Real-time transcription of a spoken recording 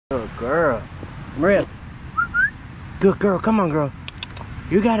Good girl. Maria. Good girl. Come on, girl.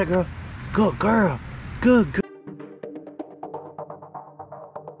 You got it, girl. Good girl. Good girl.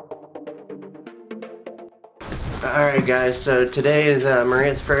 Alright guys, so today is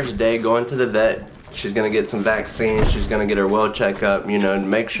Maria's first day going to the vet. She's going to get some vaccines. She's going to get her well checkup, you know, to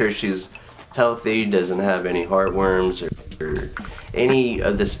make sure she's healthy, doesn't have any heartworms or any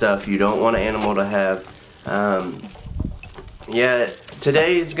of the stuff you don't want an animal to have. Yeah,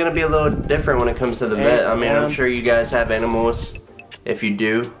 today is going to be a little different when it comes to the vet. I mean, I'm sure you guys have animals if you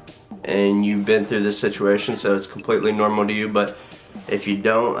do, and you've been through this situation, so it's completely normal to you. But if you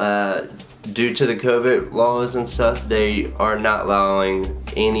don't, due to the COVID laws and stuff, they are not allowing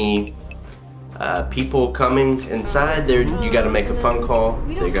any people coming inside. You got to make a phone call.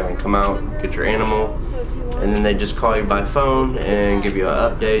 They're going to come out, get your animal, and then they just call you by phone and give you an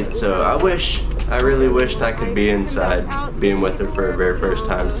update. So I really wished I could be inside, being with her for the very first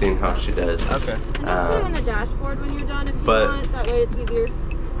time, seeing how she does. Okay. But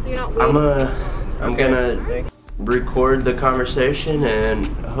I'm gonna record the conversation and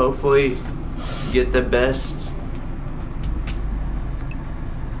hopefully get the best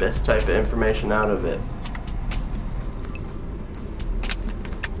type of information out of it.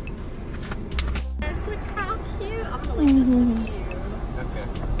 How cute! I'm gonna leave this one to you. Okay.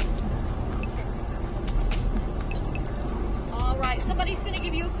 All right, somebody's gonna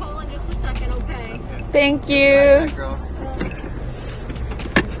give you a call in just a second, okay? Thank you.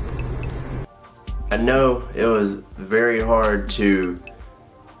 I know it was very hard to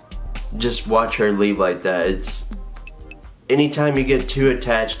just watch her leave like that. It's anytime you get too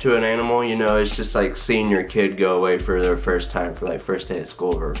attached to an animal, you know, it's just like seeing your kid go away for their first time, for like first day of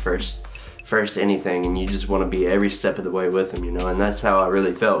school or first anything, and you just want to be every step of the way with them, you know. And that's how I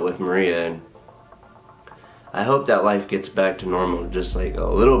really felt with Maria, and I hope that life gets back to normal, just like a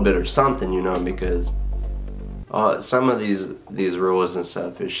little bit or something, you know, because some of these rules and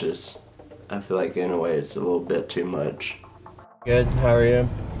stuff, it's just, I feel like in a way it's a little bit too much. Good, how are you?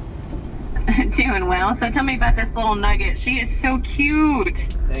 Doing well. So tell me about this little nugget. She is so cute.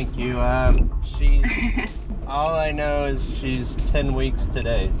 Thank you. She's, all I know is she's 10 weeks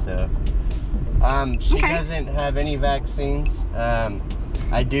today, so. She doesn't have any vaccines.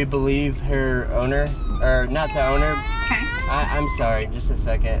 I do believe her owner, or not the owner. Okay. I'm sorry, just a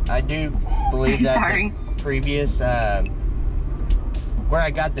second. I do believe that the previous, where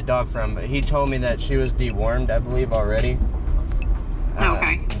I got the dog from, but he told me that she was dewormed, I believe, already.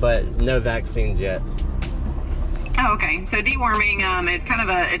 Okay. But no vaccines yet. Oh, okay. So deworming, it's kind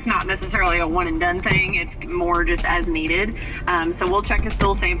of it's not necessarily a one and done thing. It's more just as needed. So we'll check a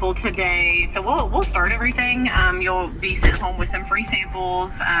stool sample today. So we'll start everything. You'll be sent home with some free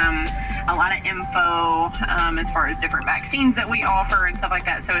samples, a lot of info as far as different vaccines that we offer and stuff like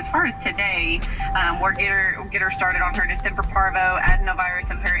that. So as far as today, we'll get her started on her distemper parvo,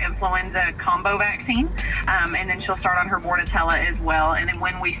 adenovirus, and parainfluenza combo vaccine, and then she'll start on her Bordetella as well. And then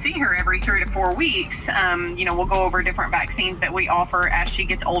when we see her every 3 to 4 weeks, you know, we'll go over different vaccines that we offer as she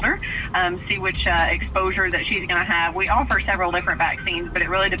gets older, see which exposure that she's going to have. We offer several different vaccines, but it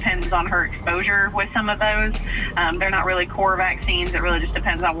really depends on her exposure with some of those. They're not really core vaccines. It really just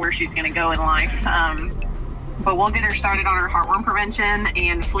depends on where she's going to go in life. But we'll get her started on her heartworm prevention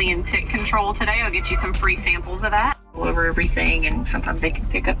and flea and tick control today. I'll get you some free samples of that. Over everything, and sometimes they can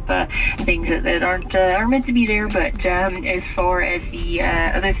pick up things that aren't meant to be there. But as far as the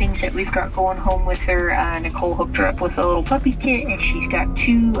other things that we've got going home with her, Nicole hooked her up with a little puppy kit, and she's got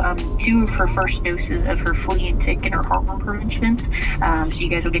two of her first doses of her flea and tick and her heartworm prevention. So you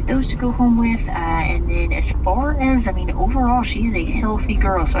guys will get those to go home with. And then as far as, I mean, overall, she is a healthy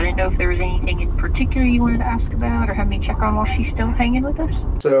girl. So I didn't know if there was anything in particular you wanted to ask about or have me check on while she's still hanging with us.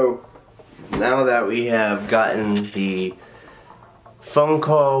 So now that we have gotten the phone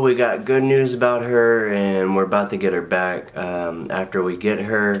call, we got good news about her, and we're about to get her back. After we get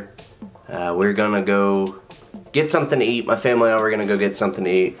her, we're gonna go get something to eat. My family and I, we're gonna go get something to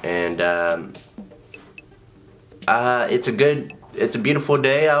eat, and it's a beautiful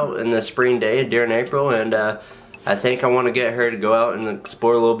day out in the spring day during April, and I think I want to get her to go out and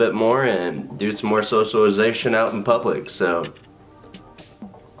explore a little bit more and do some more socialization out in public. So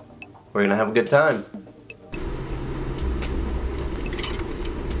we're gonna have a good time.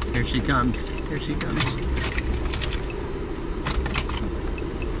 Here she comes. Here she comes.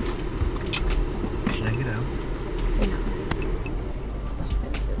 Should I get out?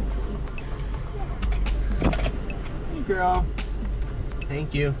 Hey girl.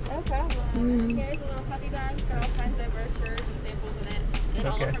 Thank you. No problem. Here's a little puppy bag. Got all kinds of brochures and samples in it. And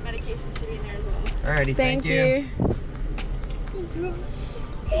all of her medication should be in there as well. Alrighty, thank you.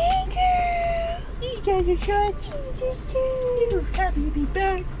 Hey. You guys are so cute. Happy to be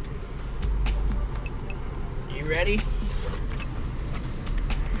back. You ready?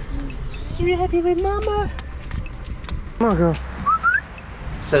 You happy with mama? Come on, girl.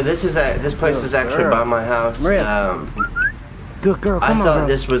 So this place is actually by my house. Good girl, come on, I thought girl.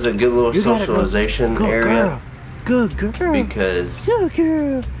 this was a good little socialization area. Good girl. Because Good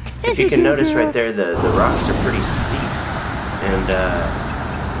girl. if you can notice right there, the rocks are pretty steep. And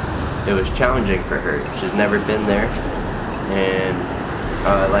it was challenging for her. She's never been there. And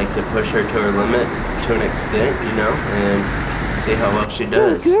I like to push her to her limit to an extent, you know, and see how well she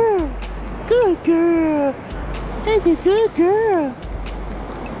does. Good girl. Good girl. That's a good girl.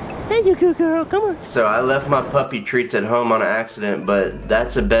 That's a good girl. Come on. So I left my puppy treats at home on an accident, but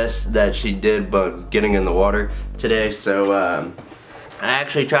that's the best that she did by getting in the water today. So I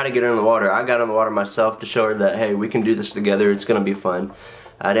actually tried to get her in the water. I got in the water myself to show her that, hey, we can do this together. It's gonna be fun.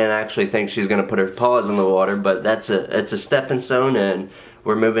 I didn't actually think she's gonna put her paws in the water, but it's a stepping stone, and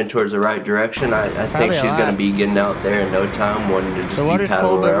we're moving towards the right direction. I think she's gonna be getting out there in no time, wanting to just be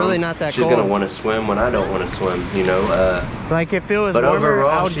paddled around. Really not that she's cold. gonna want to swim when I don't want to swim, you know. Like if it was But warmer, overall,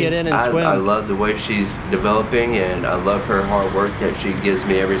 I would get in and swim. I love the way she's developing, and I love her hard work that she gives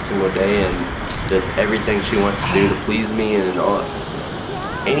me every single day, and everything she wants to do to please me, and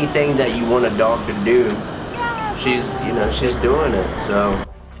anything that you want a dog to do, she's doing it. So,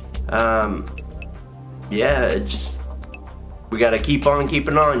 yeah, we gotta keep on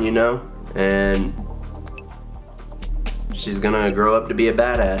keeping on, you know, and she's gonna grow up to be a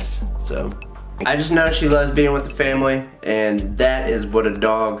badass. So I just know she loves being with the family, and that is what a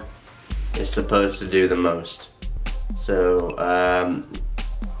dog is supposed to do the most. So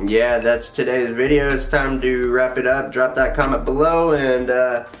yeah, that's today's video. It's time to wrap it up. Drop that comment below, and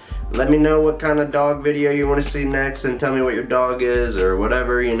let me know what kind of dog video you want to see next, and tell me what your dog is or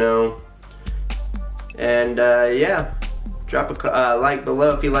whatever, you know. And yeah, drop a like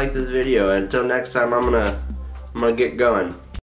below if you like this video. And until next time, I'm gonna get going.